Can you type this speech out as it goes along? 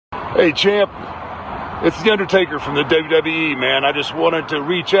Hey, champ. It's The Undertaker from the WWE, man. I just wanted to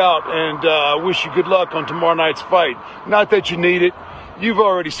reach out and wish you good luck on tomorrow night's fight. Not that you need it. You've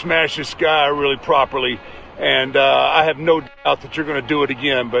already smashed this guy really properly, and I have no doubt that you're going to do it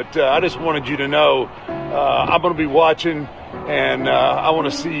again. But I just wanted you to know I'm going to be watching, and I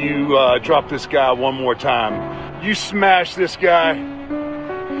want to see you drop this guy one more time. You smash this guy,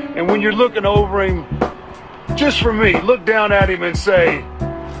 and when you're looking over him, just for me, look down at him and say,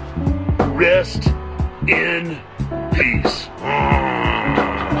 rest in peace.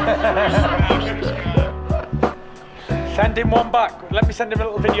 Send him one back. Let me send him a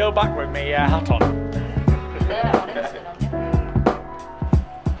little video back with me hat on.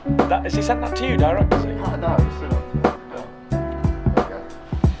 Has he sent that to you direct? Is he? No, he's still on.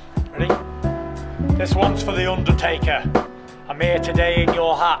 Ready? This one's for The Undertaker. I'm here today in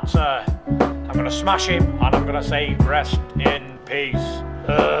your hat, sir. I'm going to smash him and I'm going to say rest in peace.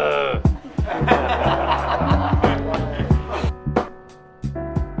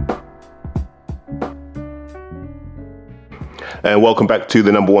 And welcome back to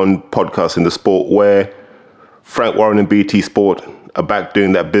the number one podcast in the sport, where Frank Warren and BT Sport are back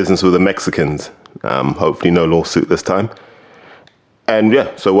doing that business with the Mexicans. Hopefully no lawsuit this time. And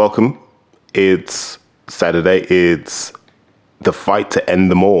yeah, so welcome. It's Saturday. It's the fight to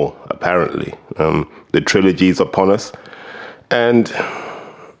end them all, apparently. The trilogy's upon us. And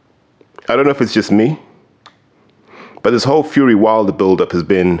I don't know if it's just me, but this whole Fury Wilder build-up it's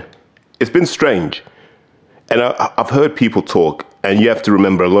been strange. And I've heard people talk, and you have to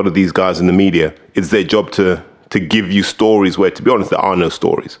remember a lot of these guys in the media, it's their job to give you stories where, to be honest, there are no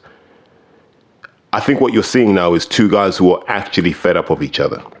stories. I think what you're seeing now is two guys who are actually fed up of each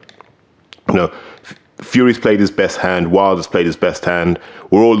other. You know, Fury's played his best hand, Wilder's played his best hand.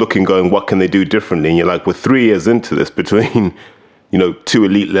 We're all looking, going, what can they do differently? And you're like, we're 3 years into this between, two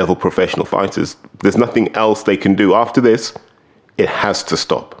elite level professional fighters. There's nothing else they can do. After this, it has to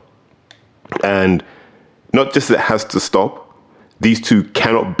stop. And not just it has to stop, these two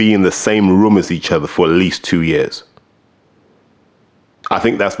cannot be in the same room as each other for at least 2 years. I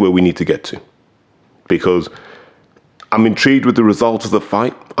think that's where we need to get to. Because I'm intrigued with the results of the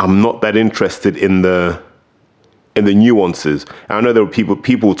fight. I'm not that interested in the nuances. And I know there are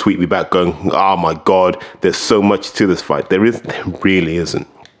people tweet me back going, oh my God, there's so much to this fight. There really isn't.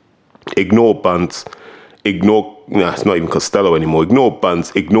 Ignore Bunce, it's not even Costello anymore. Ignore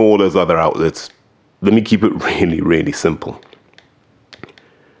Bunce, ignore all those other outlets. Let me keep it really, really simple.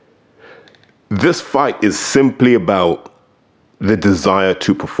 This fight is simply about the desire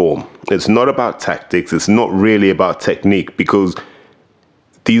to perform. It's not about tactics. It's not really about technique, because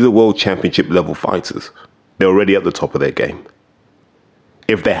these are world championship level fighters. They're already at the top of their game.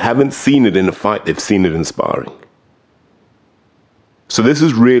 If they haven't seen it in a fight, they've seen it in sparring. So this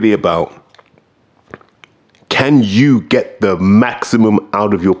is really about, can you get the maximum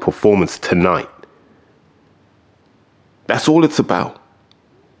out of your performance tonight? That's all it's about.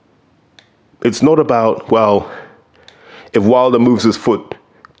 It's not about, well, if Wilder moves his foot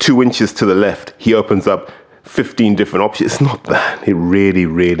 2 inches to the left, he opens up 15 different options. It's not that. It really,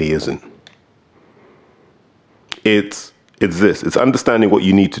 really isn't. It's this. It's understanding what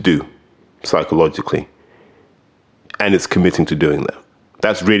you need to do psychologically, and it's committing to doing that.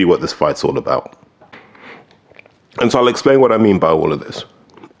 That's really what this fight's all about. And so I'll explain what I mean by all of this.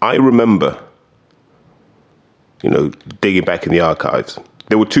 I remember, digging back in the archives,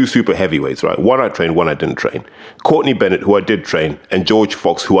 there were two super heavyweights, right? One I trained, one I didn't train. Courtney Bennett, who I did train, and George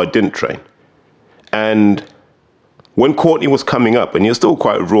Fox, who I didn't train. And when Courtney was coming up, and he was still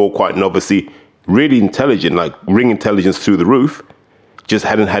quite raw, quite novice, really intelligent, like ring intelligence through the roof, just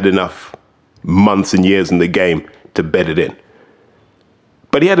hadn't had enough months and years in the game to bed it in.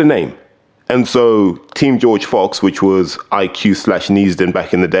 But he had a name. And so Team George Fox, which was IQ/Neasden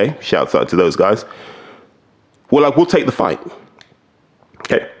back in the day, shouts out to those guys, we're like, we'll take the fight.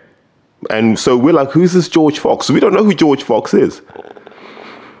 Okay. And so we're like, who's this George Fox? We don't know who George Fox is.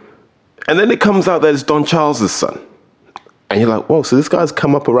 And then it comes out that it's Don Charles' son. And you're like, whoa, so this guy's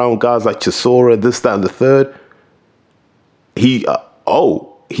come up around guys like Chisora, this, that, and the third. He's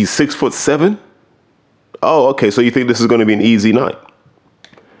 6'7"? Oh, okay, so you think this is going to be an easy night.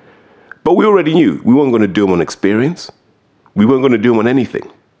 But we already knew we weren't going to do him on experience. We weren't going to do him on anything.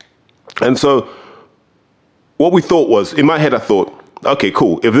 And so what we thought was, in my head I thought, okay,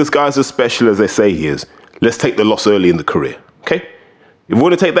 cool. If this guy's as special as they say he is, let's take the loss early in the career, okay? If we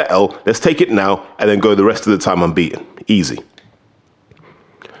want to take that L, let's take it now and then go the rest of the time unbeaten. Easy.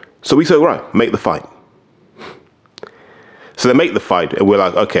 So we said, right, make the fight. So they make the fight and we're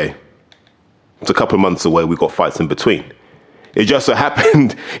like, okay, it's a couple of months away. We've got fights in between. It just so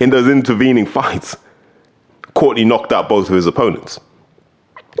happened in those intervening fights, Courtney knocked out both of his opponents.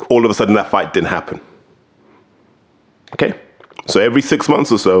 All of a sudden, that fight didn't happen. Okay? So every 6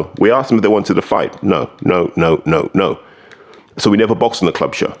 months or so, we asked them if they wanted to fight. No. So we never boxed on the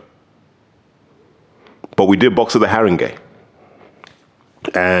club show. But we did box at the Haringey.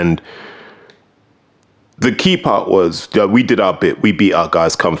 And the key part was, we did our bit. We beat our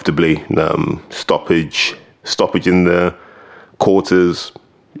guys comfortably. Stoppage in the quarters,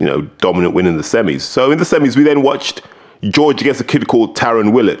 dominant win in the semis. So in the semis, we then watched George against a kid called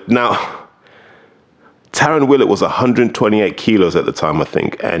Taron Willett. Now, Taron Willett was 128 kilos at the time, I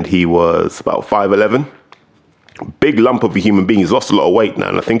think, and he was about 5'11". Big lump of a human being. He's lost a lot of weight now,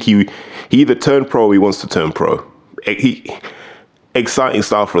 and I think he either turned pro or he wants to turn pro. Exciting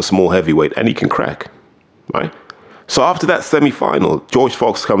style for a small heavyweight, and he can crack, right? So after that semi-final, George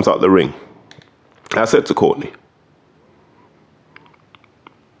Fox comes out the ring. I said to Courtney,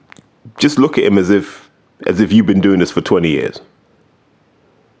 just look at him as if you've been doing this for 20 years.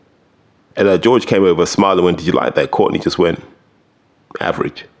 And George came over, smiled and went, did you like that? Courtney just went,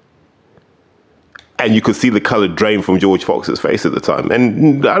 average. And you could see the color drain from George Fox's face at the time.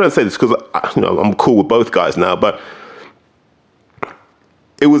 And I don't say this because I'm cool with both guys now, but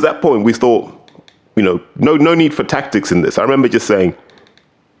it was that point we thought, no need for tactics in this. I remember just saying,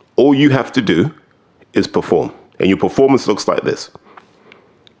 all you have to do is perform. And your performance looks like this.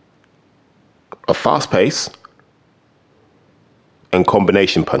 A fast pace and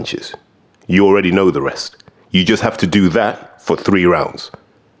combination punches. You already know the rest. You just have to do that for 3 rounds.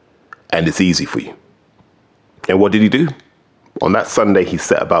 And it's easy for you. And what did he do? On that Sunday, he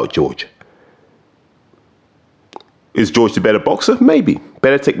set about George. Is George the better boxer? Maybe.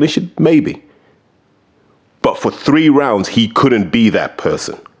 Better technician? Maybe. But for 3 rounds, he couldn't be that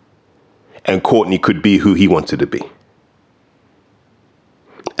person. And Courtney could be who he wanted to be.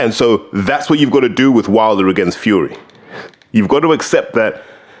 And so that's what you've got to do with Wilder against Fury. You've got to accept that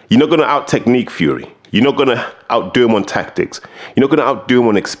you're not going to out-technique Fury. You're not going to outdo him on tactics. You're not going to outdo him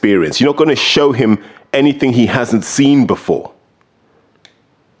on experience. You're not going to show him anything he hasn't seen before.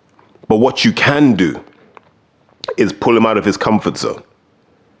 But what you can do is pull him out of his comfort zone.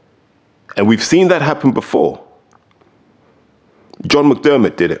 And we've seen that happen before. John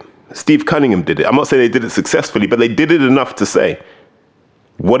McDermott did it. Steve Cunningham did it. I'm not saying they did it successfully, but they did it enough to say,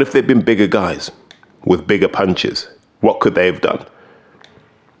 what if they'd been bigger guys with bigger punches? What could they have done?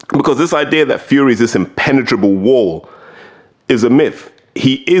 Because this idea that Fury is this impenetrable wall is a myth.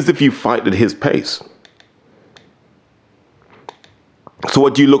 He is if you fight at his pace. So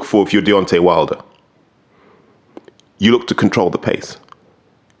what do you look for if you're Deontay Wilder? You look to control the pace.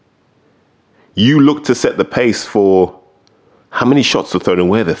 You look to set the pace for how many shots are thrown and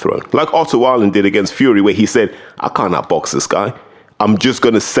where they're thrown. Like Otto Allen did against Fury, where he said, I can't outbox this guy. I'm just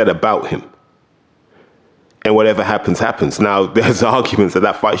going to set about him. And whatever happens, happens. Now, there's arguments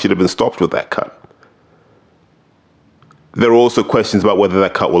that fight should have been stopped with that cut. There are also questions about whether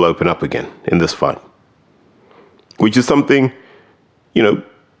that cut will open up again in this fight. Which is something,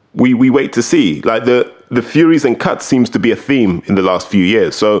 we wait to see. Like the Furies and cuts seems to be a theme in the last few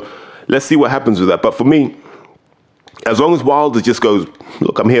years. So let's see what happens with that. But for me, as long as Wilder just goes,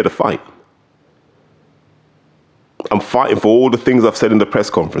 look, I'm here to fight. I'm fighting for all the things I've said in the press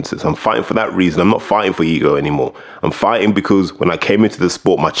conferences. I'm fighting for that reason. I'm not fighting for ego anymore. I'm fighting because when I came into the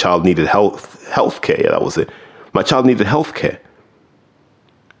sport, my child needed health care. Yeah, that was it. My child needed health care.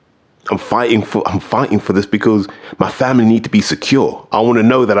 I'm fighting for this because my family need to be secure. I want to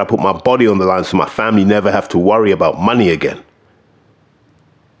know that I put my body on the line so my family never have to worry about money again.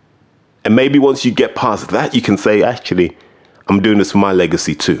 And maybe once you get past that, you can say, actually, I'm doing this for my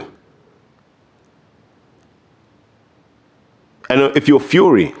legacy too. And if you're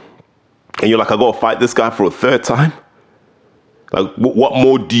Fury and you're like, I got to fight this guy for a 3rd time, like, what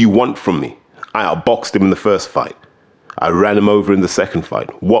more do you want from me? I outboxed him in the first fight. I ran him over in the second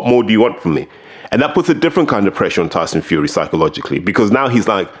fight. What more do you want from me? And that puts a different kind of pressure on Tyson Fury psychologically, because now he's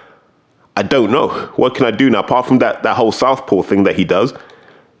like, I don't know. What can I do now? Apart from that whole southpaw thing that he does,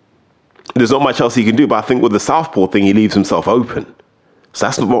 there's not much else he can do. But I think with the southpaw thing, he leaves himself open. So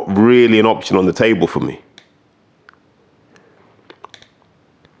that's not really an option on the table for me.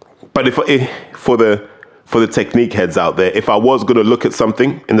 But if for the technique heads out there, if I was going to look at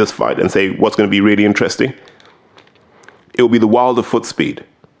something in this fight and say what's going to be really interesting, it will be the Wilder foot speed.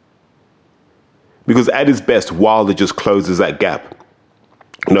 Because at his best, Wilder just closes that gap.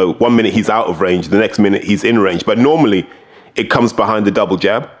 1 minute he's out of range, the next minute he's in range. But normally it comes behind the double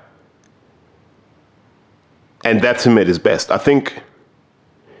jab. And that's him at his best. I think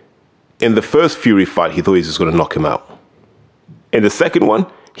in the first Fury fight, he thought he was just going to knock him out. In the second one,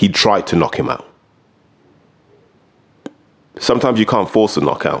 he tried to knock him out. Sometimes you can't force a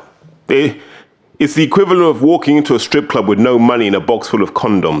knockout. It's the equivalent of walking into a strip club with no money in a box full of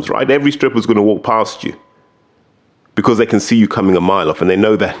condoms, right? Every stripper's going to walk past you because they can see you coming a mile off and they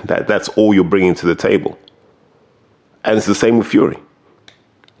know that that's all you're bringing to the table. And it's the same with Fury.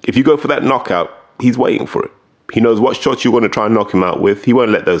 If you go for that knockout, he's waiting for it. He knows what shots you're going to try and knock him out with. He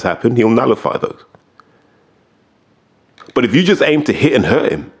won't let those happen. He'll nullify those. But if you just aim to hit and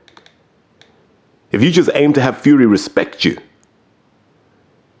hurt him, if you just aim to have Fury respect you,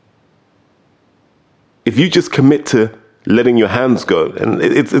 if you just commit to letting your hands go, and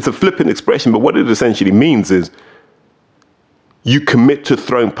it's a flippant expression, but what it essentially means is you commit to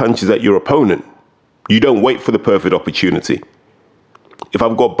throwing punches at your opponent. You don't wait for the perfect opportunity. If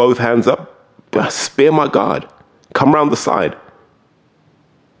I've got both hands up, spare my guard. Come round the side.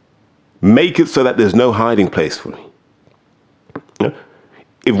 Make it so that there's no hiding place for me.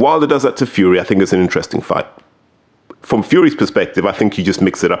 If Wilder does that to Fury, I think it's an interesting fight. From Fury's perspective, I think you just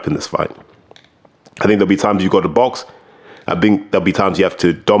mix it up in this fight. I think there'll be times you've got to box. I think there'll be times you have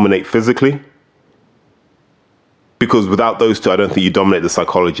to dominate physically. Because without those two, I don't think you dominate the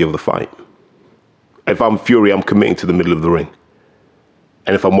psychology of the fight. If I'm Fury, I'm committing to the middle of the ring.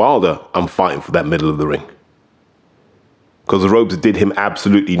 And if I'm Wilder, I'm fighting for that middle of the ring. Because the ropes did him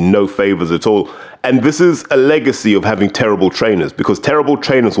absolutely no favors at all. And this is a legacy of having terrible trainers, because terrible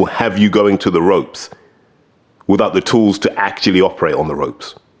trainers will have you going to the ropes without the tools to actually operate on the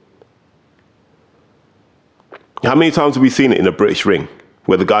ropes. How many times have we seen it in a British ring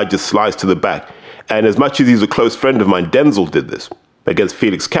where the guy just slides to the back? And as much as he's a close friend of mine, Denzel did this against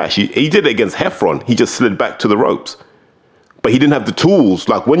Felix Cash. He did it against Heffron. He just slid back to the ropes. But he didn't have the tools.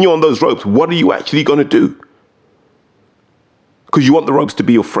 Like, when you're on those ropes, what are you actually going to do? Because you want the ropes to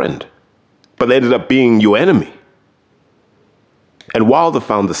be your friend. But they ended up being your enemy. And Wilder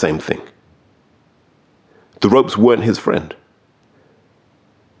found the same thing. The ropes weren't his friend.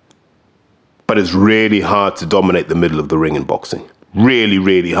 But it's really hard to dominate the middle of the ring in boxing. Really,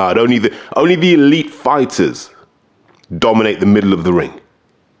 really hard. Only the elite fighters dominate the middle of the ring.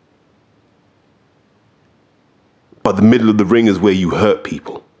 But the middle of the ring is where you hurt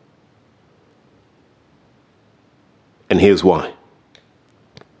people. And here's why.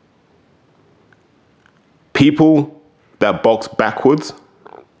 People that box backwards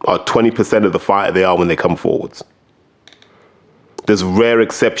are 20% of the fighter they are when they come forwards. There's a rare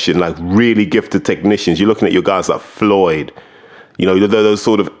exception, like really gifted technicians. You're looking at your guys like Floyd, you know, those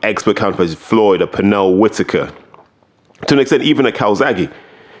sort of expert counterpunchers, Floyd, a Pernell Whitaker, to an extent even a Calzaghe.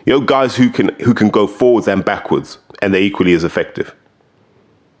 You know, guys who can go forwards and backwards, and they're equally as effective.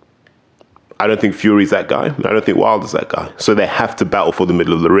 I don't think Fury's that guy. I don't think Wilder's that guy. So they have to battle for the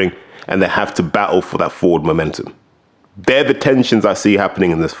middle of the ring, and they have to battle for that forward momentum. They're the tensions I see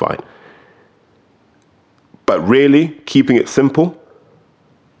happening in this fight. But really, keeping it simple,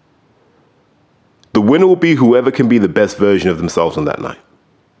 the winner will be whoever can be the best version of themselves on that night.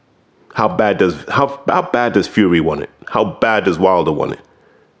 How bad does Fury want it? How bad does Wilder want it?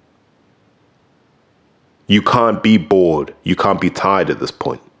 You can't be bored. You can't be tired at this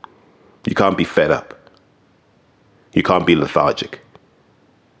point. You can't be fed up. You can't be lethargic.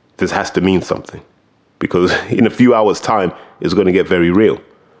 This has to mean something, because in a few hours' time, it's going to get very real.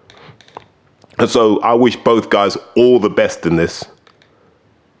 And so I wish both guys all the best in this.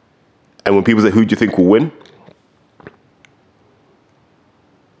 And when people say, who do you think will win?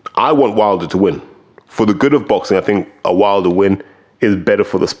 I want Wilder to win. For the good of boxing, I think a Wilder win is better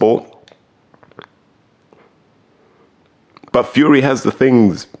for the sport. But Fury has the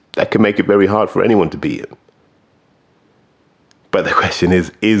things that can make it very hard for anyone to beat him. But the question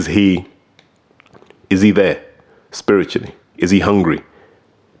is he there spiritually? Is he hungry?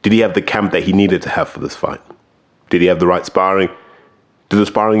 Did he have the camp that he needed to have for this fight? Did he have the right sparring? Does the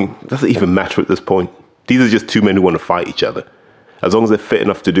sparring, does it even matter at this point? These are just two men who want to fight each other. As long as they're fit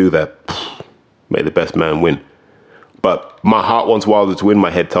enough to do that, may the best man win. But my heart wants Wilder to win.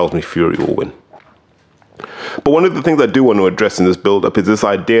 My head tells me Fury will win. But one of the things I do want to address in this build-up is this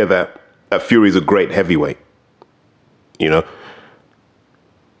idea that Fury is a great heavyweight. You know?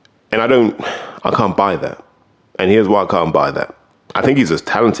 And I can't buy that. And here's why I can't buy that. I think he's a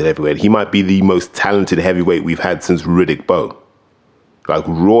talented heavyweight. He might be the most talented heavyweight we've had since Riddick Bowe. Like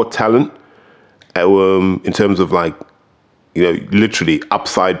raw talent, in terms of like, you know, literally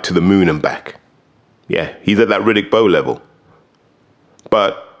upside to the moon and back. Yeah, he's at that Riddick Bowe level.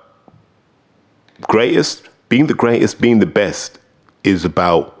 But being the best is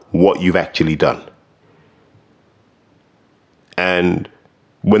about what you've actually done. And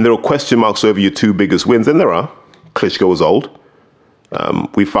when there are question marks over your two biggest wins, and there are, Klitschko was old,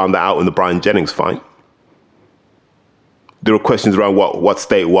 We found that out in the Brian Jennings fight. There are questions around what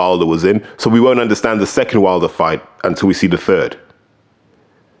state Wilder was in, so we won't understand the second Wilder fight until we see the third.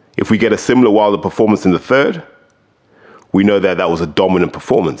 If we get a similar Wilder performance in the third, we know that was a dominant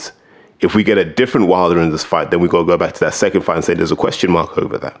performance. If we get a different Wilder in this fight, then we got to go back to that second fight and say there's a question mark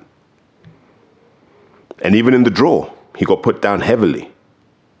over that. And even in the draw, he got put down heavily.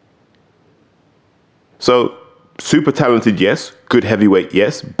 So, super talented, yes. Good heavyweight,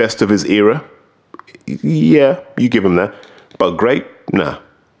 yes. Best of his era, yeah, you give him that. But great, nah.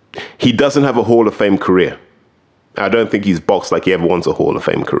 He doesn't have a Hall of Fame career. I don't think he's boxed like he ever wants a Hall of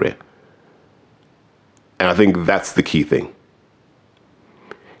Fame career. And I think that's the key thing.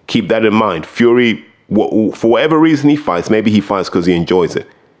 Keep that in mind. Fury, for whatever reason he fights, maybe he fights because he enjoys it.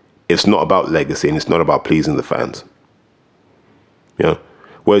 It's not about legacy and it's not about pleasing the fans. You know?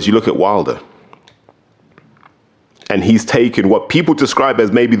 Whereas you look at Wilder, and he's taken what people describe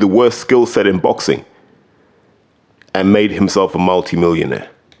as maybe the worst skill set in boxing and made himself a multimillionaire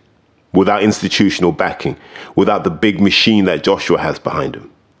without institutional backing, without the big machine that Joshua has behind him,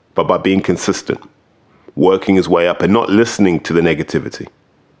 but by being consistent, working his way up and not listening to the negativity.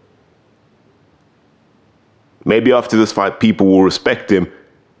 Maybe after this fight, people will respect him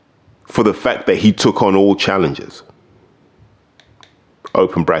for the fact that he took on all challenges.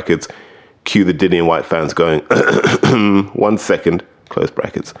 Open brackets, cue the Dillian Whyte fans going, 1 second, close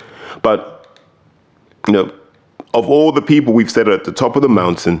brackets. But, you know, of all the people we've said are at the top of the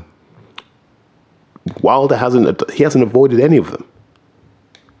mountain, Wilder hasn't avoided any of them.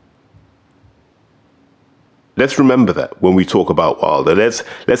 Let's remember that when we talk about Wilder.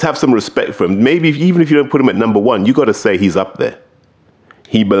 Let's have some respect for him. Maybe even if you don't put him at number one, you got to say he's up there.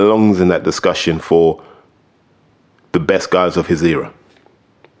 He belongs in that discussion for the best guys of his era.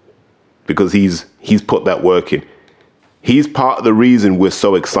 Because he's put that work in. He's part of the reason we're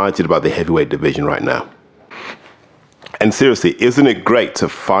so excited about the heavyweight division right now. And seriously, isn't it great to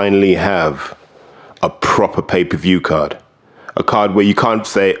finally have a proper pay-per-view card? A card where you can't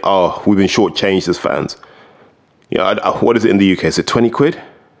say, oh, we've been shortchanged as fans. You know, what is it in the UK? Is it 20 quid?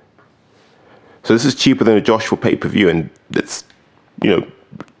 So this is cheaper than a Joshua pay-per-view, and it's, you know,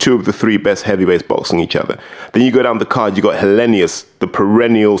 two of the three best heavyweights boxing each other. Then you go down the card, you got Helenius, the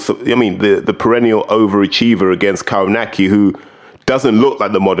perennial overachiever against Kaurinaki, who doesn't look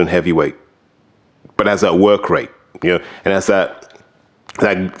like the modern heavyweight, but has that work rate, you know, and has that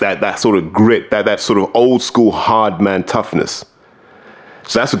sort of grit, that sort of old school hard man toughness.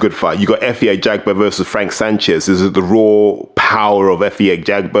 So that's a good fight. You got Efe Ajagba versus Frank Sanchez. Is it the raw power of Efe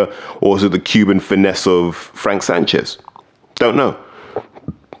Ajagba, or is it the Cuban finesse of Frank Sanchez? Don't know.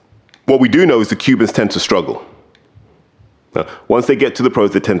 What we do know is the Cubans tend to struggle. Now, once they get to the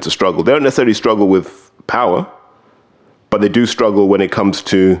pros, they tend to struggle. They don't necessarily struggle with power, but they do struggle when it comes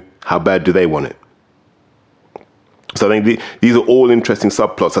to how bad do they want it. So I think these are all interesting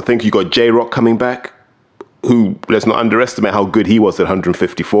subplots. I think you got J-Rock coming back, who, let's not underestimate how good he was at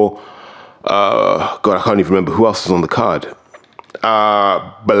 154. God, I can't even remember who else is on the card.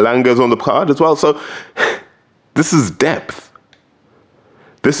 Belanga's on the card as well. So this is depth.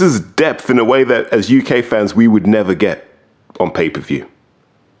 This is depth in a way that, as UK fans, we would never get on pay-per-view.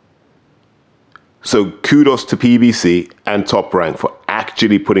 So kudos to PBC and Top Rank for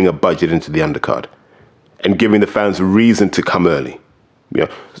actually putting a budget into the undercard and giving the fans a reason to come early. You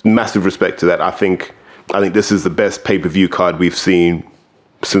know, massive respect to that. I think this is the best pay-per-view card we've seen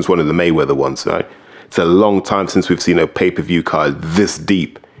since one of the Mayweather ones, right? It's a long time since we've seen a pay-per-view card this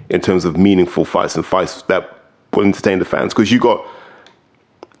deep in terms of meaningful fights and fights that will entertain the fans. Because you got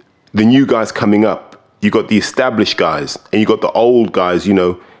the new guys coming up, you got the established guys, and you got the old guys, you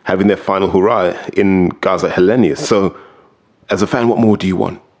know, having their final hurrah in guys like Helenius. So as a fan, what more do you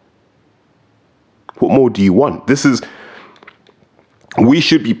want? What more do you want? We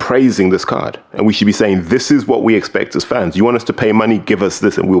should be praising this card, and we should be saying, this is what we expect as fans. You want us to pay money, give us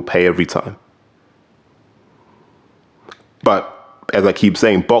this, and we'll pay every time. But as I keep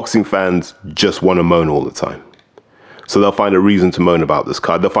saying, boxing fans just want to moan all the time. So they'll find a reason to moan about this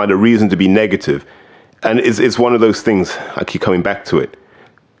card. They'll find a reason to be negative. And it's one of those things, I keep coming back to it.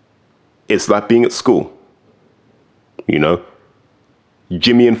 It's like being at school. You know,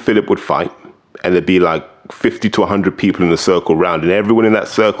 Jimmy and Philip would fight, and there'd be like 50 to 100 people in a circle round, and everyone in that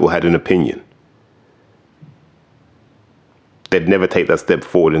circle had an opinion. They'd never take that step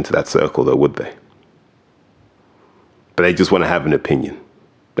forward into that circle, though, would they? But they just want to have an opinion.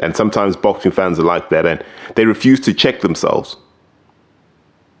 And sometimes boxing fans are like that, and they refuse to check themselves.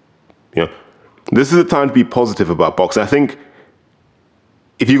 You know, this is a time to be positive about boxing. I think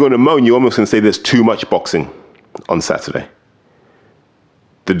if you're going to moan, you're almost going to say there's too much boxing on Saturday.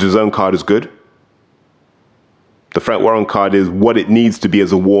 The DAZN card is good. The Frank Warren card is what it needs to be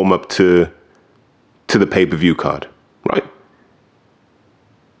as a warm-up to the pay-per-view card, right?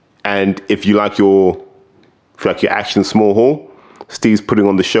 And if you like your action small hall, Steve's putting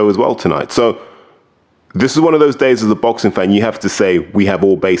on the show as well tonight. So this is one of those days as a boxing fan, you have to say, we have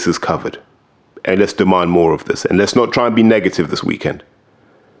all bases covered. And let's demand more of this. And let's not try and be negative this weekend.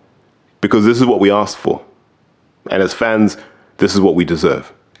 Because this is what we asked for. And as fans, this is what we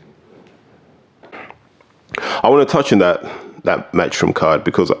deserve. I want to touch on that Matchroom card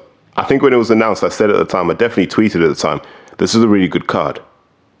because I think when it was announced, I said at the time, I definitely tweeted at the time, this is a really good card.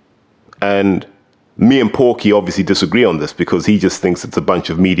 And me and Porky obviously disagree on this because he just thinks it's a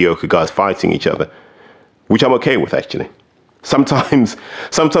bunch of mediocre guys fighting each other, which I'm okay with, actually. Sometimes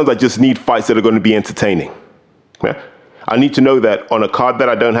I just need fights that are going to be entertaining. Yeah? I need to know that on a card that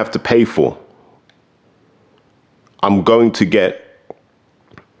I don't have to pay for, I'm going to get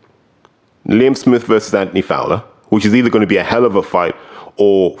Liam Smith versus Anthony Fowler, which is either going to be a hell of a fight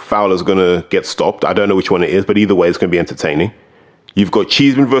or Fowler's going to get stopped. I don't know which one it is, but either way, it's going to be entertaining. You've got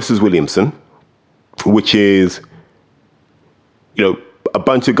Cheeseman versus Williamson, which is, a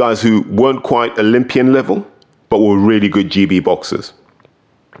bunch of guys who weren't quite Olympian level, but were really good GB boxers.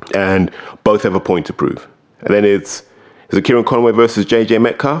 And both have a point to prove. And then is it Kieran Conway versus JJ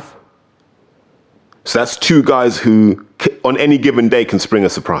Metcalf? So that's two guys who, on any given day, can spring a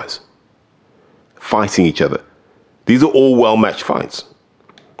surprise. Fighting each other. These are all well-matched fights.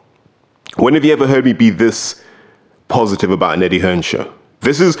 When have you ever heard me be this positive about an Eddie Hearn show?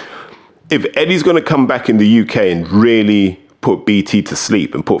 If Eddie's going to come back in the UK and really put BT to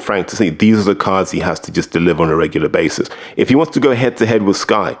sleep and put Frank to sleep, these are the cards he has to just deliver on a regular basis. If he wants to go head-to-head with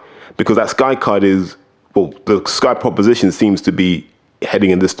Sky, because that Sky card the Sky proposition seems to be heading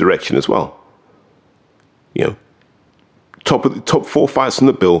in this direction as well. Top 4 fights on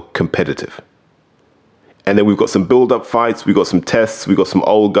the bill, competitive. And then we've got some build-up fights, we've got some tests, we've got some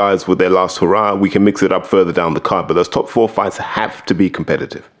old guys with their last hurrah. We can mix it up further down the card, but those top 4 fights have to be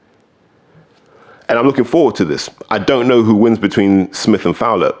competitive. And I'm looking forward to this. I don't know who wins between Smith and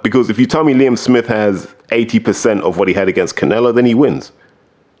Fowler, because if you tell me Liam Smith has 80% of what he had against Canelo, then he wins.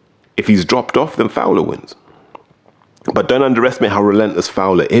 If he's dropped off, then Fowler wins. But don't underestimate how relentless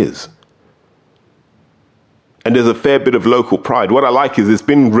Fowler is. And there's a fair bit of local pride. What I like is it's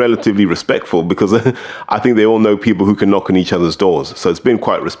been relatively respectful because I think they all know people who can knock on each other's doors. So it's been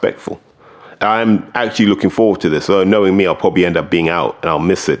quite respectful. I'm actually looking forward to this. So knowing me, I'll probably end up being out and I'll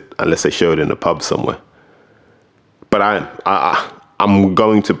miss it unless they show it in a pub somewhere. But I'm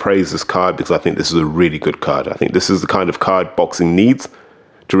going to praise this card because I think this is a really good card. I think this is the kind of card boxing needs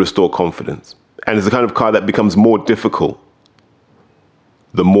to restore confidence. And it's the kind of card that becomes more difficult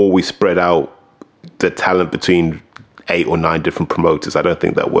the more we spread out the talent between 8 or 9 different promoters. I don't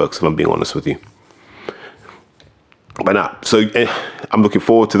think that works, if I'm being honest with you. But so I'm looking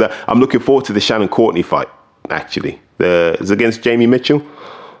forward to that. I'm looking forward to the Shannon Courtney fight, actually. It's against Jamie Mitchell.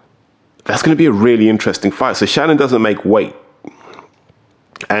 That's going to be a really interesting fight. So Shannon doesn't make weight.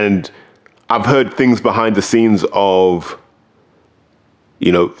 And I've heard things behind the scenes of,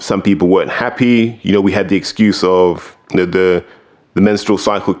 some people weren't happy. We had the excuse of the menstrual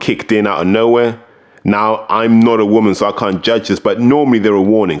cycle kicked in out of nowhere. Now, I'm not a woman, so I can't judge this, but normally there are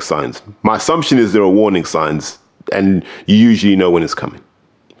warning signs. My assumption is there are warning signs, and you usually know when it's coming.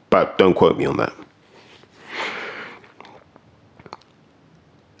 But don't quote me on that.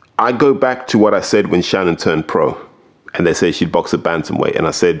 I go back to what I said when Shannon turned pro, and they said she'd box at bantamweight, and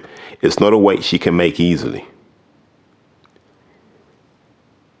I said, it's not a weight she can make easily.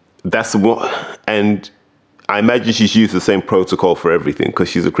 That's what, and I imagine she's used the same protocol for everything because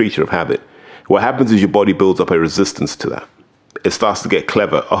she's a creature of habit. What happens is your body builds up a resistance to that. It starts to get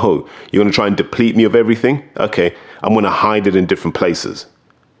clever. Oh, you're going to try and deplete me of everything? Okay, I'm going to hide it in different places.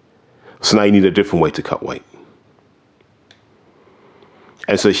 So now you need a different way to cut weight.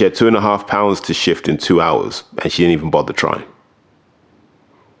 And so she had 2.5 pounds to shift in 2 hours, and she didn't even bother trying.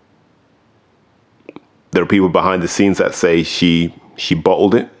 There are people behind the scenes that say she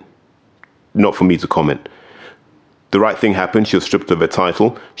bottled it. Not for me to comment. The right thing happened. She was stripped of her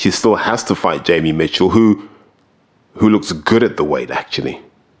title. She still has to fight Jamie Mitchell, who looks good at the weight, actually.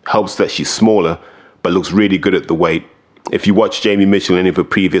 Helps that she's smaller, but looks really good at the weight. If you watch Jamie Mitchell in any of her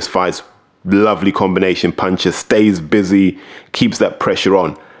previous fights, lovely combination puncher, stays busy, keeps that pressure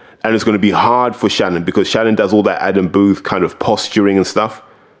on. And it's going to be hard for Shannon because Shannon does all that Adam Booth kind of posturing and stuff.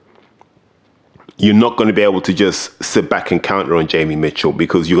 You're not going to be able to just sit back and counter on Jamie Mitchell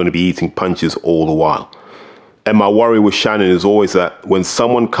because you're going to be eating punches all the while. And my worry with Shannon is always that when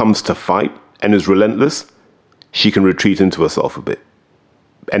someone comes to fight and is relentless, she can retreat into herself a bit.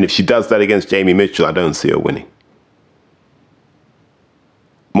 And if she does that against Jamie Mitchell, I don't see her winning.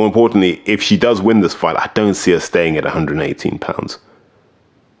 More importantly, if she does win this fight, I don't see her staying at 118 pounds.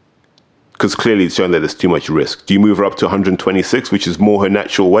 Because clearly it's shown that there's too much risk. Do you move her up to 126, which is more her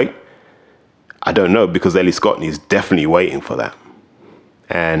natural weight? I don't know, because Ellie Scotney is definitely waiting for that.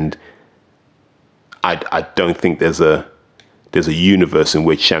 And I don't think there's a universe in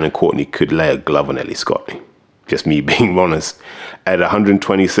which Shannon Courtney could lay a glove on Ellie Scotney. Just me being honest. At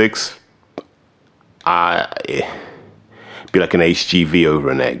 126, it'd be like an HGV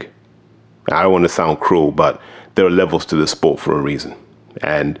over an egg. I don't want to sound cruel, but there are levels to this sport for a reason.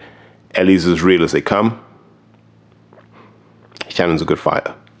 And Ellie's as real as they come. Shannon's a good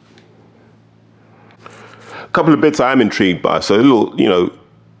fighter. A couple of bits I am intrigued by. So a little,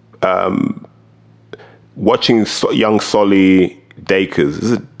 watching young Solly Dakers.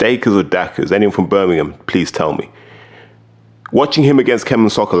 Is it Dakers or Dakers? Anyone from Birmingham, please tell me. Watching him against Kevin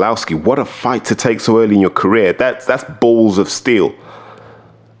Sokolowski, what a fight to take so early in your career. That's balls of steel.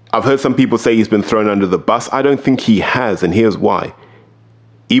 I've heard some people say he's been thrown under the bus. I don't think he has, and here's why.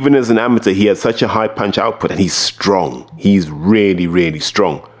 Even as an amateur, he has such a high punch output, and he's strong. He's really, really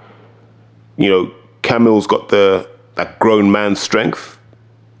strong. Camille's got that grown man strength,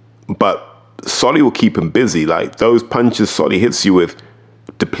 but Solly will keep him busy. Like, those punches Solly hits you with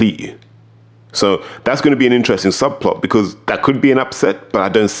deplete you. So that's going to be an interesting subplot, because that could be an upset, but I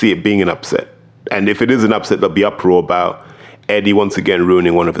don't see it being an upset. And if it is an upset, there'll be uproar about Eddie once again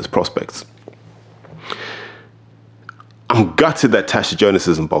ruining one of his prospects. I'm gutted that Tasha Jonas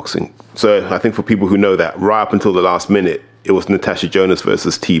isn't boxing. So I think for people who know that, right up until the last minute, it was Natasha Jonas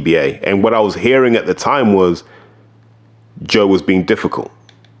versus TBA. And what I was hearing at the time was Joe was being difficult.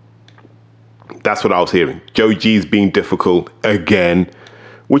 That's what I was hearing. Joe G's being difficult again,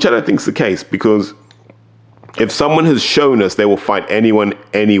 which I don't think is the case, because if someone has shown us they will fight anyone,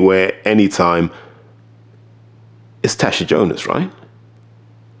 anywhere, anytime, it's Tasha Jonas, right?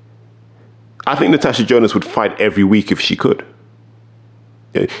 I think Natasha Jonas would fight every week if she could.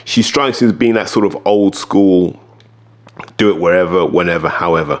 She strikes me as being that sort of old school, do it wherever, whenever,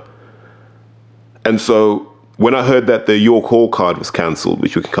 however. And so when I heard that the York Hall card was cancelled,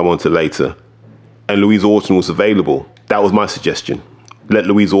 which we can come on to later, and Louise Orton was available, that was my suggestion. Let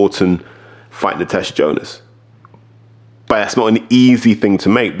Louise Orton fight Natasha Jonas. But that's not an easy thing to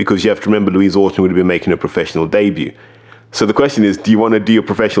make, because you have to remember Louise Orton would have been making a professional debut. So the question is, do you want to do your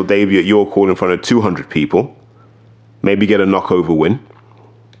professional debut at York Hall in front of 200 people, maybe get a knockover win?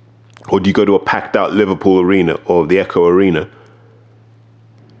 Or do you go to a packed out Liverpool arena or the Echo Arena,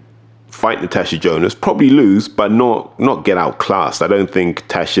 fight Natasha Jonas, probably lose, but not get outclassed? I don't think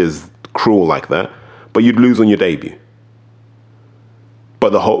Tasha's cruel like that, but you'd lose on your debut.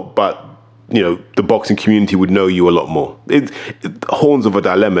 But the boxing community would know you a lot more. It's horns of a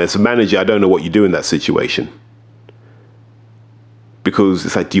dilemma. As a manager, I don't know what you do in that situation. Because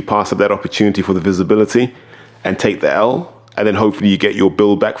it's like, do you pass up that opportunity for the visibility and take the L, and then hopefully you get your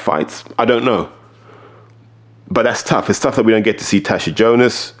build back fights? I don't know. But that's tough. It's tough that we don't get to see Tasha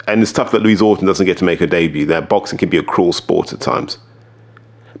Jonas, and it's tough that Louise Orton doesn't get to make her debut. That boxing can be a cruel sport at times.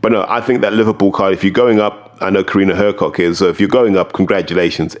 But no, I think that Liverpool card, if you're going up, I know Karina Hercock is, so if you're going up,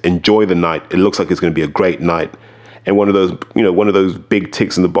 congratulations. Enjoy the night. It looks like it's going to be a great night. And one of those big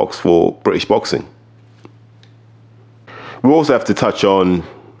ticks in the box for British boxing. We also have to touch on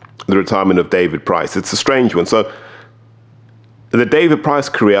the retirement of David Price. It's a strange one. So the David Price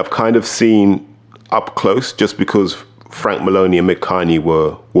career I've kind of seen up close, just because Frank Maloney and Mick Carney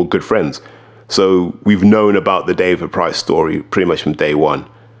were good friends. So we've known about the David Price story pretty much from day one.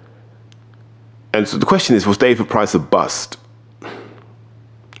 And so the question is, was David Price a bust?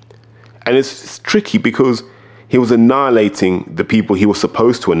 And it's tricky, because he was annihilating the people he was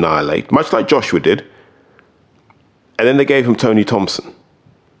supposed to annihilate, much like Joshua did. And then they gave him Tony Thompson.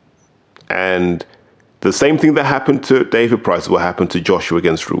 And the same thing that happened to David Price will happen to Joshua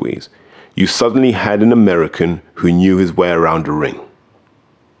against Ruiz. You suddenly had an American who knew his way around a ring.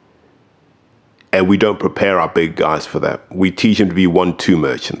 And we don't prepare our big guys for that. We teach them to be 1-2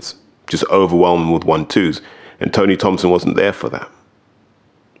 merchants, just overwhelm them with 1-2s. And Tony Thompson wasn't there for that.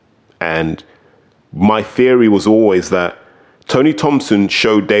 And my theory was always that Tony Thompson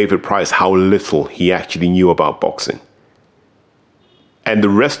showed David Price how little he actually knew about boxing. And the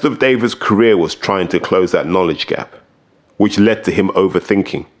rest of David's career was trying to close that knowledge gap, which led to him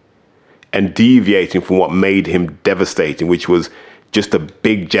overthinking and deviating from what made him devastating, which was just a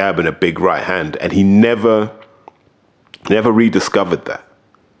big jab and a big right hand. And he never rediscovered that.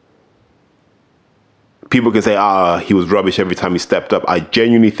 People can say, he was rubbish every time he stepped up. I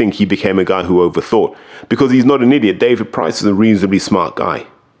genuinely think he became a guy who overthought, because he's not an idiot. David Price is a reasonably smart guy.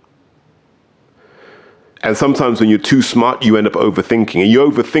 And sometimes when you're too smart, you end up overthinking. And you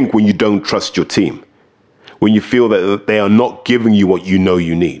overthink when you don't trust your team, when you feel that they are not giving you what you know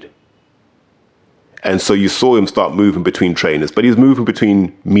you need. And so you saw him start moving between trainers, but he was moving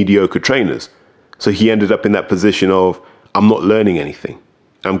between mediocre trainers. So he ended up in that position of, I'm not learning anything.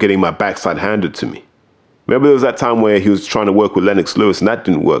 I'm getting my backside handed to me. Remember there was that time where he was trying to work with Lennox Lewis and that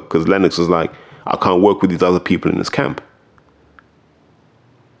didn't work because Lennox was like, I can't work with these other people in this camp.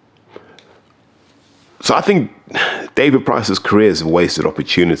 So I think David Price's career is a wasted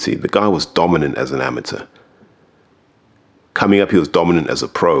opportunity. The guy was dominant as an amateur. Coming up, he was dominant as a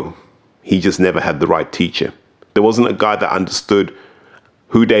pro. He just never had the right teacher. There wasn't a guy that understood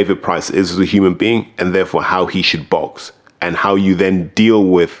who David Price is as a human being and therefore how he should box and how you then deal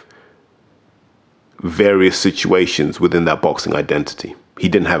with various situations within that boxing identity. He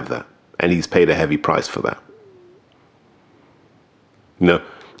didn't have that, and he's paid a heavy price for that. You know,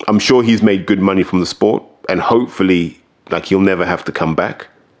 I'm sure he's made good money from the sport, and hopefully, like, he'll never have to come back.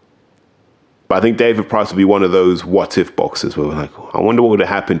 But I think David Price will be one of those what-if boxers where we're like, I wonder what would have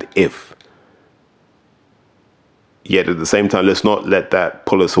happened if. Yet at the same time, let's not let that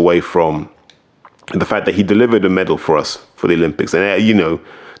pull us away from the fact that he delivered a medal for us for the Olympics. And, you know,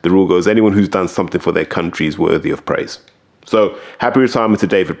 the rule goes, anyone who's done something for their country is worthy of praise. So happy retirement to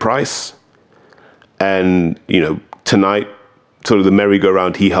David Price. And, you know, tonight, sort of the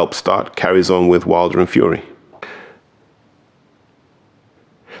merry-go-round he helped start carries on with Wilder and Fury.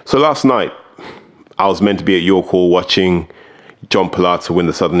 So last night, I was meant to be at York Hall watching John Pilato win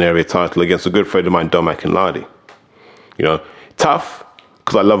the Southern Area title against a good friend of mine, Dom Akinladi. You know, tough,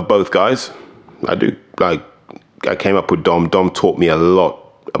 because I love both guys. I do. Like, I came up with Dom. Dom taught me a lot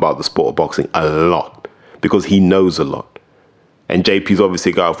about the sport of boxing, a lot, because he knows a lot. And JP's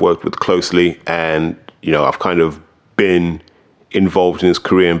obviously a guy I've worked with closely, and, you know, I've kind of been involved in his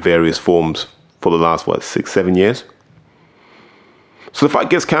career in various forms for the last, 6-7 years. So the fight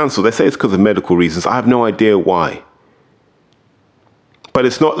gets cancelled. They say it's because of medical reasons. I have no idea why. But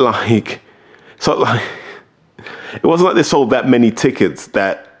it wasn't like they sold that many tickets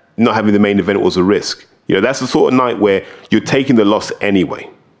that not having the main event was a risk. You know, that's the sort of night where you're taking the loss anyway.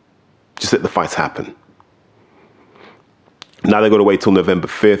 Just let the fights happen. Now they've got to wait till November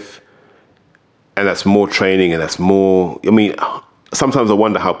 5th. And that's more training and that's more... I mean, sometimes I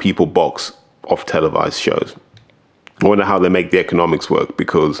wonder how people box off televised shows. I wonder how they make the economics work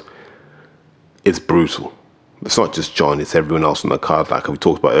because it's brutal. It's not just John, it's everyone else on the card. Like we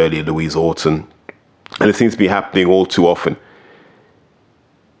talked about earlier, Louise Orton. And it seems to be happening all too often.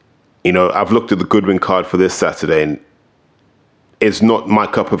 You know, I've looked at the Goodwin card for this Saturday and it's not my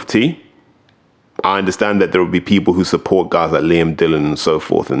cup of tea. I understand that there will be people who support guys like Liam Dillon and so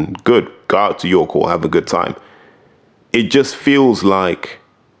forth. And good, go out to York Hall, have a good time. It just feels like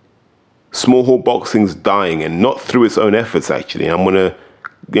small hall boxing's dying, and not through its own efforts, actually. I'm going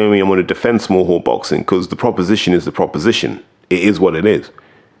to defend small hall boxing because the proposition is the proposition. It is what it is.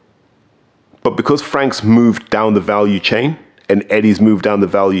 But because Frank's moved down the value chain, and Eddie's moved down the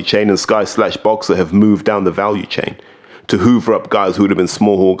value chain, and Sky/Boxer have moved down the value chain to hoover up guys who would have been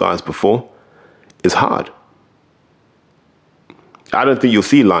small hall guys before, is hard. I don't think you'll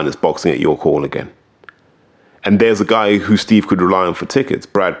see Linus boxing at York Hall again. And there's a guy who Steve could rely on for tickets,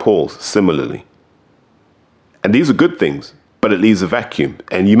 Brad Pauls, similarly. And these are good things, but it leaves a vacuum.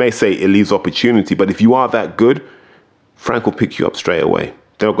 And you may say it leaves opportunity, but if you are that good, Frank will pick you up straight away.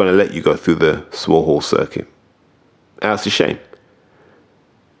 They're not going to let you go through the small hall circuit. And that's a shame.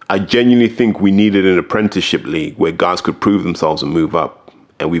 I genuinely think we needed an apprenticeship league where guys could prove themselves and move up.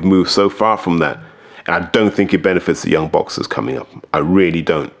 And we've moved so far from that. And I don't think it benefits the young boxers coming up. I really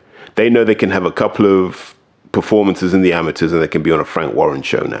don't. They know they can have a couple of performances in the amateurs and they can be on a Frank Warren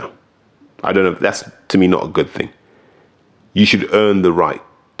show now. I don't know. That's, to me, not a good thing. You should earn the right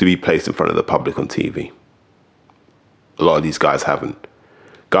to be placed in front of the public on TV. A lot of these guys haven't.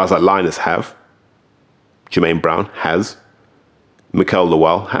 Guys like Linus have. Jermaine Brown has. Mikel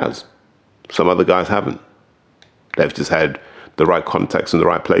Lawal has. Some other guys haven't. They've just had the right contacts in the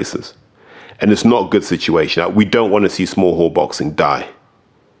right places. And it's not a good situation. We don't want to see small hall boxing die.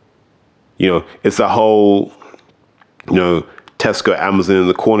 You know, it's a whole, you know, Tesco, Amazon, and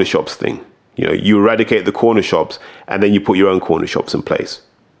the corner shops thing. You know, you eradicate the corner shops and then you put your own corner shops in place.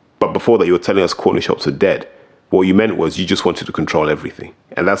 But before that, you were telling us corner shops are dead. What you meant was you just wanted to control everything.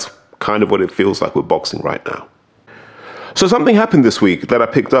 And that's kind of what it feels like with boxing right now. So something happened this week that I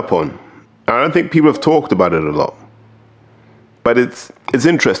picked up on. I don't think people have talked about it a lot. But it's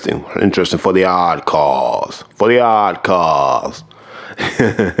interesting. Interesting for the hardcores. For the hardcores.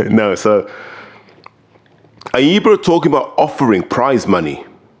 No, so Ibra talking about offering prize money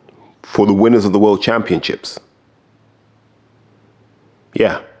for the winners of the World Championships.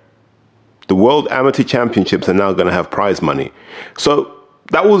 Yeah. The World Amateur Championships are now going to have prize money. So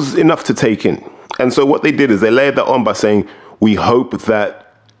that was enough to take in. And so what they did is they layered that on by saying, we hope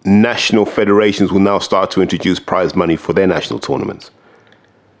that national federations will now start to introduce prize money for their national tournaments.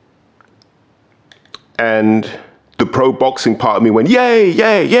 And the pro boxing part of me went, yay,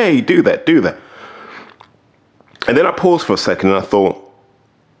 yay, yay, do that, do that. And then I paused for a second and I thought,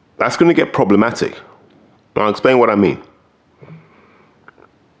 that's going to get problematic. I'll explain what I mean.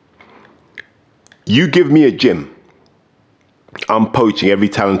 You give me a gym, I'm poaching every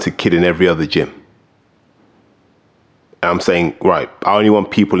talented kid in every other gym. And I'm saying, right, I only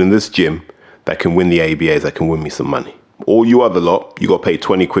want people in this gym that can win the ABAs, that can win me some money. All you other lot, you got to pay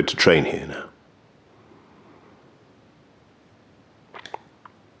 20 quid to train here now.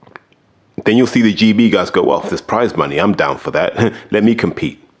 Then you'll see the GB guys go, well, if there's prize money, I'm down for that. Let me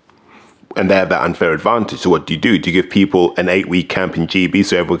compete. And they have that unfair advantage. So what do? Do you give people an 8-week camp in GB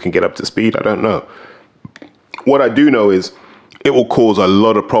so everyone can get up to speed? I don't know. What I do know is it will cause a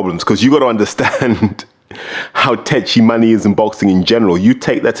lot of problems because you got to understand how tetchy money is in boxing in general. You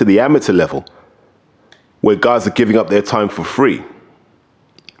take that to the amateur level where guys are giving up their time for free.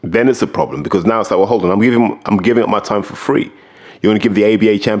 Then it's a problem because now it's like, well, hold on, I'm giving up my time for free. You want to give the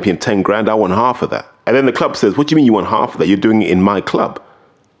ABA champion 10 grand? I want half of that. And then the club says, what do you mean you want half of that? You're doing it in my club.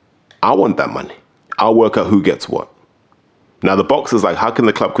 I want that money. I'll work out who gets what. Now the boxer's like, how can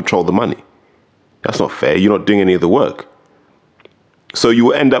the club control the money? That's not fair. You're not doing any of the work. So you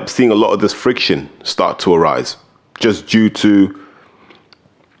will end up seeing a lot of this friction start to arise just due to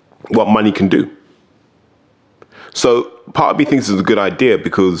what money can do. So part of me thinks it's a good idea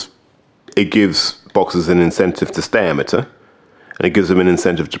because it gives boxers an incentive to stay amateur and it gives them an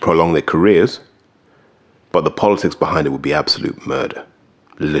incentive to prolong their careers. But the politics behind it would be absolute murder.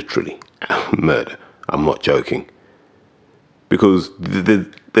 Literally murder. I'm not joking. Because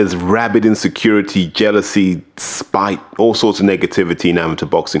there's rabid insecurity, jealousy, spite, all sorts of negativity in amateur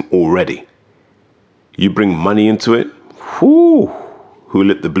boxing already. You bring money into it, whoo, who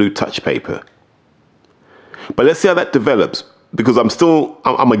lit the blue touch paper? But let's see how that develops. Because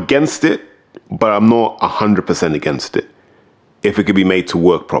I'm against it, but I'm not 100% against it. If it could be made to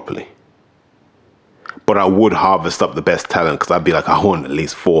work properly. But I would harvest up the best talent because I'd be like, I want at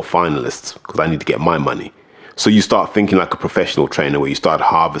least 4 finalists because I need to get my money. So you start thinking like a professional trainer where you start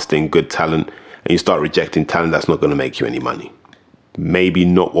harvesting good talent and you start rejecting talent that's not going to make you any money. Maybe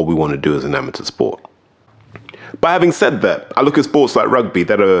not what we want to do as an amateur sport. But having said that, I look at sports like rugby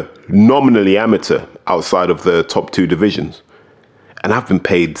that are nominally amateur outside of the top 2 divisions. And I've been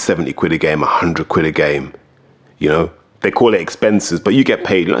paid 70 quid a game, 100 quid a game, you know. They call it expenses, but you get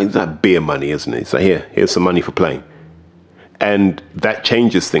paid. It's like beer money, isn't it? It's like, here's some money for playing. And that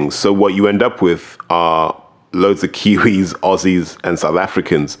changes things. So what you end up with are loads of Kiwis, Aussies, and South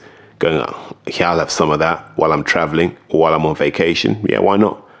Africans going, oh, yeah, I'll have some of that while I'm traveling or while I'm on vacation. Yeah, why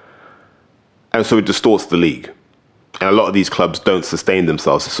not? And so it distorts the league. And a lot of these clubs don't sustain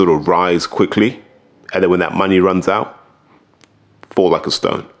themselves. They sort of rise quickly. And then when that money runs out, fall like a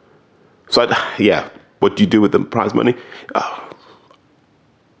stone. So, what do you do with the prize money?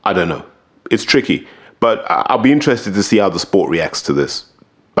 I don't know. It's tricky. But I'll be interested to see how the sport reacts to this.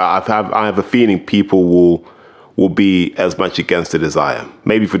 But I have a feeling people will be as much against it as I am.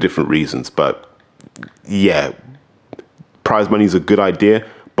 Maybe for different reasons. But yeah, prize money is a good idea.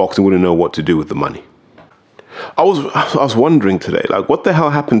 Boxing wouldn't know what to do with the money. I was wondering today, like, what the hell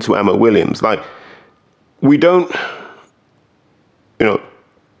happened to Emma Williams? Like, we don't,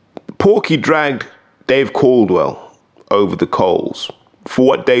 Porky dragged Dave Caldwell over the coals for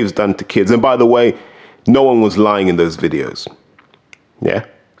what Dave's done to kids. And by the way, no one was lying in those videos. Yeah?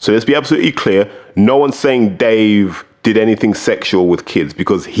 So let's be absolutely clear. No one's saying Dave did anything sexual with kids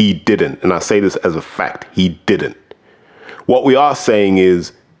because he didn't. And I say this as a fact. He didn't. What we are saying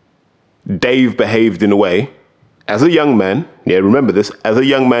is Dave behaved in a way as a young man. Yeah, remember this. As a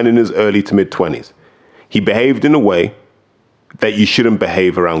young man in his early to mid-20s. He behaved in a way that you shouldn't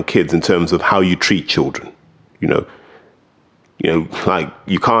behave around kids in terms of how you treat children. Like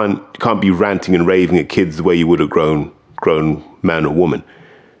you can't be ranting and raving at kids the way you would a grown man or woman.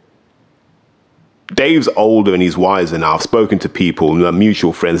 Dave's older and he's wiser now. I've spoken to people,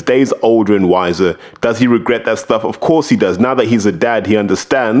 mutual friends. Dave's older and wiser. Does he regret that stuff? Of course he does. Now that he's a dad, he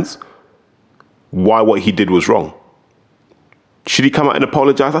understands why what he did was wrong. Should he come out and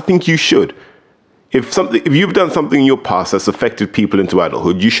apologize? I think you should. If you've done something in your past that's affected people into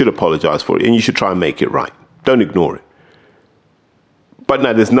adulthood, you should apologize for it and you should try and make it right. Don't ignore it. But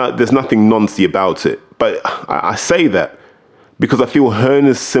no, there's nothing noncy about it. But I say that because I feel Hearn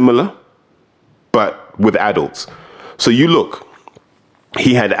is similar, but with adults. So you look,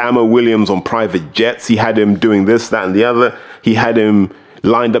 he had Ammo Williams on private jets. He had him doing this, that, and the other. He had him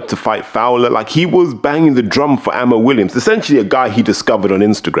lined up to fight Fowler. Like, he was banging the drum for Ammo Williams. Essentially a guy he discovered on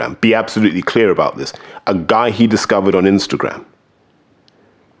Instagram. Be absolutely clear about this. A guy he discovered on Instagram.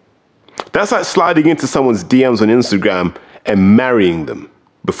 That's like sliding into someone's DMs on Instagram and marrying them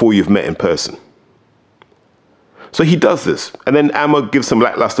before you've met in person. So he does this. And then Ammo gives some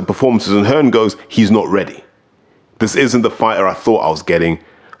lackluster performances and Hearn goes, he's not ready. This isn't the fighter I thought I was getting.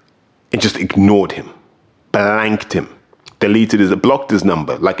 And just ignored him. Blanked him. Blocked his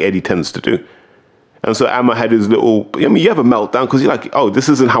number, like Eddie tends to do. And so Ammo had his little, you have a meltdown because you're like, oh, this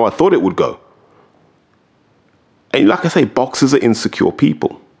isn't how I thought it would go. And like I say, boxers are insecure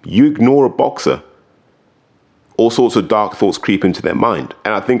people. You ignore a boxer, all sorts of dark thoughts creep into their mind.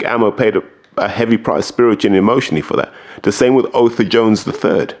 And I think Ammo paid a heavy price spiritually and emotionally for that. The same with Otha Jones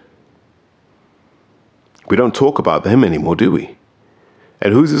III. We don't talk about him anymore, do we?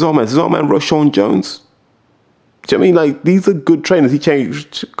 And who's his old man? His old man, Roshan Jones? Do you know what I mean? Like, these are good trainers. He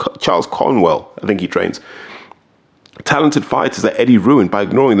changed Charles Conwell, I think he trains. Talented fighters that Eddie ruined by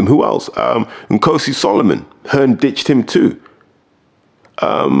ignoring them. Who else? Nkosi Solomon. Hearn ditched him too.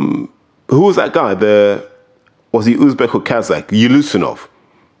 Who was that guy? Was he Uzbek or Kazakh? Yulusinov.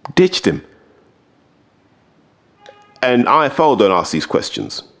 Ditched him. And IFL don't ask these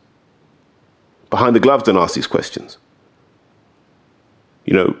questions. Behind the gloves don't ask these questions.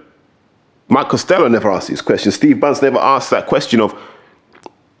 You know, Mike Costello never asked these questions. Steve Bunce never asked that question of,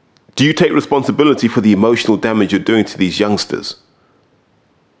 do you take responsibility for the emotional damage you're doing to these youngsters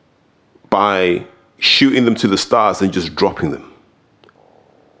by shooting them to the stars and just dropping them?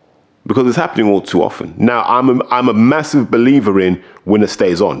 Because it's happening all too often. Now, I'm a massive believer in winner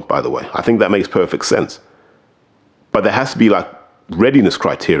stays on, by the way. I think that makes perfect sense. But there has to be like readiness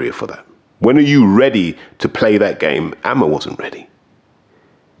criteria for that. When are you ready to play that game? Ammo wasn't ready.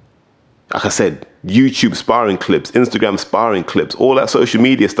 Like I said, YouTube sparring clips, Instagram sparring clips, all that social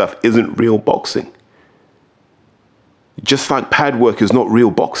media stuff isn't real boxing. Just like pad work is not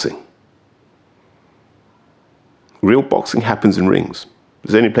real boxing. Real boxing happens in rings.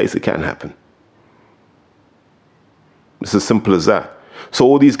 There's any place it can happen. It's as simple as that. So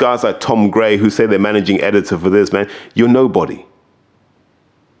all these guys like Tom Gray who say they're managing editor for this, man, you're nobody.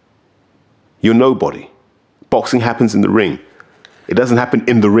 You're nobody. Boxing happens in the ring. It doesn't happen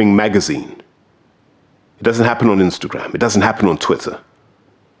in the Ring magazine. It doesn't happen on Instagram. It doesn't happen on Twitter.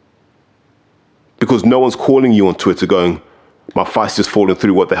 Because no one's calling you on Twitter going, my fight's just falling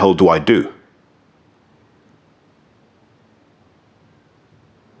through, what the hell do I do?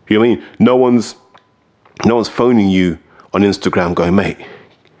 You know what I mean? No one's phoning you on Instagram going, mate,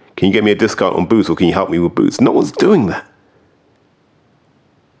 can you get me a discount on boots or can you help me with boots? No one's doing that.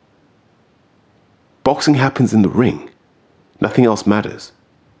 Boxing happens in the ring. Nothing else matters.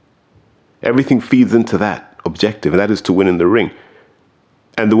 Everything feeds into that objective, and that is to win in the ring.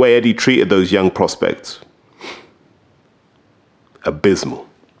 And the way Eddie treated those young prospects, abysmal.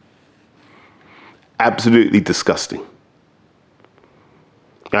 Absolutely disgusting.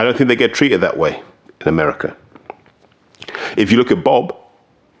 I don't think they get treated that way in America. If you look at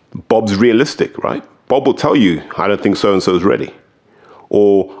Bob's realistic, right? Bob will tell you, I don't think so-and-so is ready.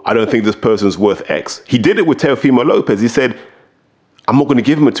 Or I don't think this person's worth X. He did it with Teofimo Lopez. He said, I'm not going to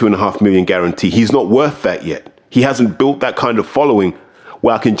give him a $2.5 million guarantee. He's not worth that yet. He hasn't built that kind of following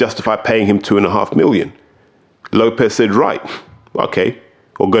where I can justify paying him $2.5 million. Lopez said, right, okay,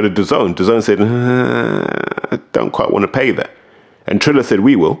 or go to DAZN. DAZN said, I don't quite want to pay that. And Triller said,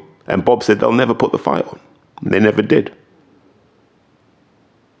 we will. And Bob said, they'll never put the fight on. And they never did.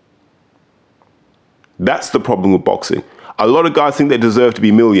 That's the problem with boxing. A lot of guys think they deserve to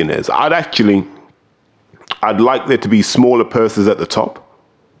be millionaires. I'd like there to be smaller purses at the top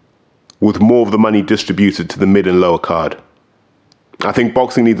with more of the money distributed to the mid and lower card. I think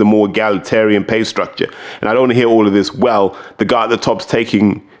boxing needs a more egalitarian pay structure. And I don't want to hear all of this, well, the guy at the top's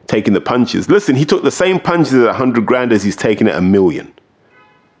taking the punches. Listen, he took the same punches at 100 grand as he's taking at $1 million.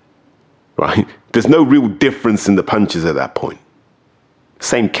 Right? There's no real difference in the punches at that point.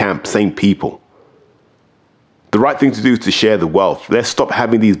 Same camp, same people. The right thing to do is to share the wealth. Let's stop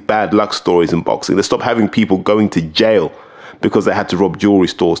having these bad luck stories in boxing. Let's stop having people going to jail because they had to rob jewelry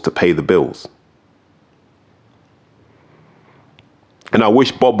stores to pay the bills. And I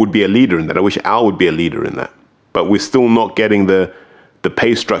wish Bob would be a leader in that. I wish Al would be a leader in that. But we're still not getting the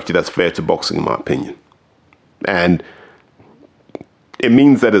pay structure that's fair to boxing, in my opinion. And it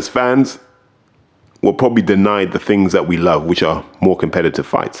means that as fans, we're probably denied the things that we love, which are more competitive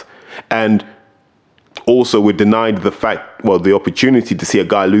fights. And also we're denied the opportunity to see a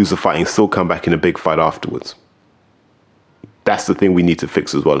guy lose a fight and still come back in a big fight afterwards. That's the thing we need to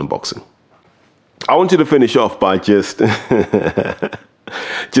fix as well in boxing. I wanted to finish off by just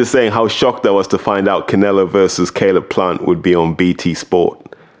saying how shocked I was to find out Canelo versus Caleb Plant would be on BT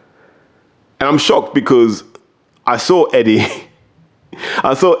Sport. And I'm shocked because I saw Eddie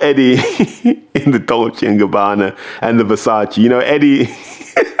in the Dolce & Gabbana and the Versace. You know, Eddie,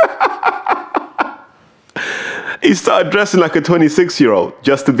 he started dressing like a 26-year-old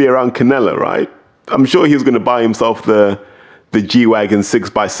just to be around Canelo, right? I'm sure he was going to buy himself the G-Wagon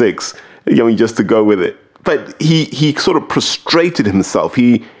 6x6, just to go with it. But he sort of prostrated himself.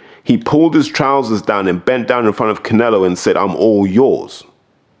 He pulled his trousers down and bent down in front of Canelo and said, "I'm all yours."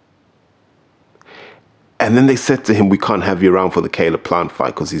 And then they said to him, "We can't have you around for the Caleb Plant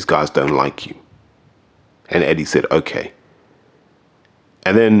fight because these guys don't like you." And Eddie said, "Okay."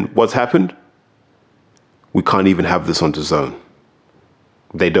 And then what's happened? We can't even have this on DAZN.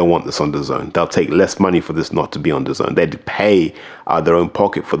 They don't want this on DAZN. They'll take less money for this not to be on DAZN. They'd pay out of their own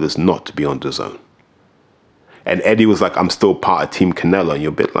pocket for this not to be on DAZN. And Eddie was like, "I'm still part of Team Canelo." And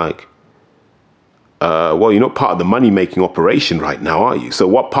you're a bit like, well, you're not part of the money-making operation right now, are you? So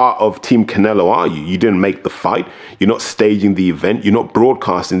what part of Team Canelo are you? You didn't make the fight. You're not staging the event. You're not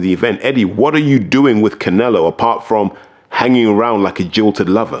broadcasting the event. Eddie, what are you doing with Canelo apart from hanging around like a jilted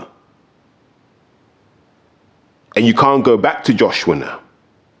lover? And you can't go back to Joshua now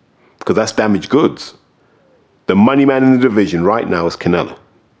because that's damaged goods. The money man in the division right now is Canelo.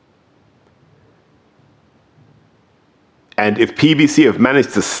 And if PBC have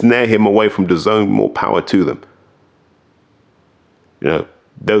managed to snare him away from DAZN, more power to them.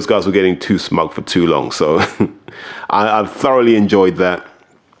 Those guys were getting too smug for too long. So I've thoroughly enjoyed that.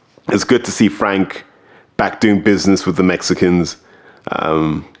 It's good to see Frank back doing business with the Mexicans.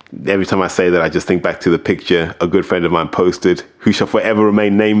 Every time I say that, I just think back to the picture a good friend of mine posted, who shall forever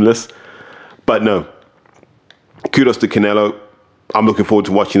remain nameless. But no, kudos to Canelo. I'm looking forward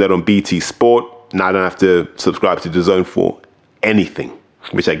to watching that on BT Sport. Now I don't have to subscribe to DAZN for anything,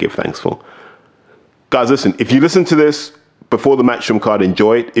 which I give thanks for. Guys, listen, if you listen to this before the Matchroom card,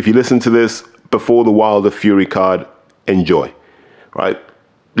 enjoy it. If you listen to this before the Wilder Fury card, enjoy. Right?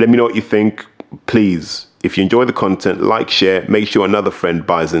 Let me know what you think. Please, if you enjoy the content, like, share, make sure another friend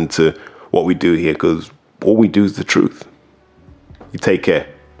buys into what we do here, because all we do is the truth. You take care.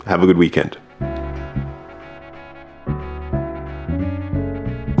 Have a good weekend.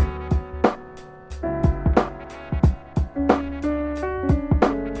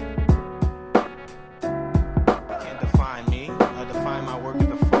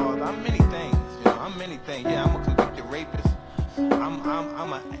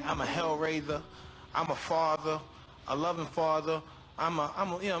 I'm a hellraiser. I'm a father, a loving father. I'm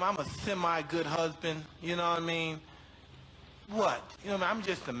a semi-good husband. You know what I mean? What? I'm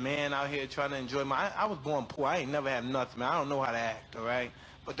just a man out here trying to enjoy I was born poor. I ain't never had nothing, man. I don't know how to act, all right?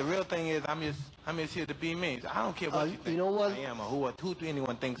 But the real thing is, I'm just here to be me. I don't care what you think I am or who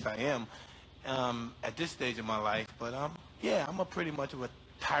anyone thinks I am at this stage of my life. But yeah, I'm pretty much of a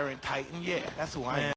tyrant titan. Yeah, that's who I am.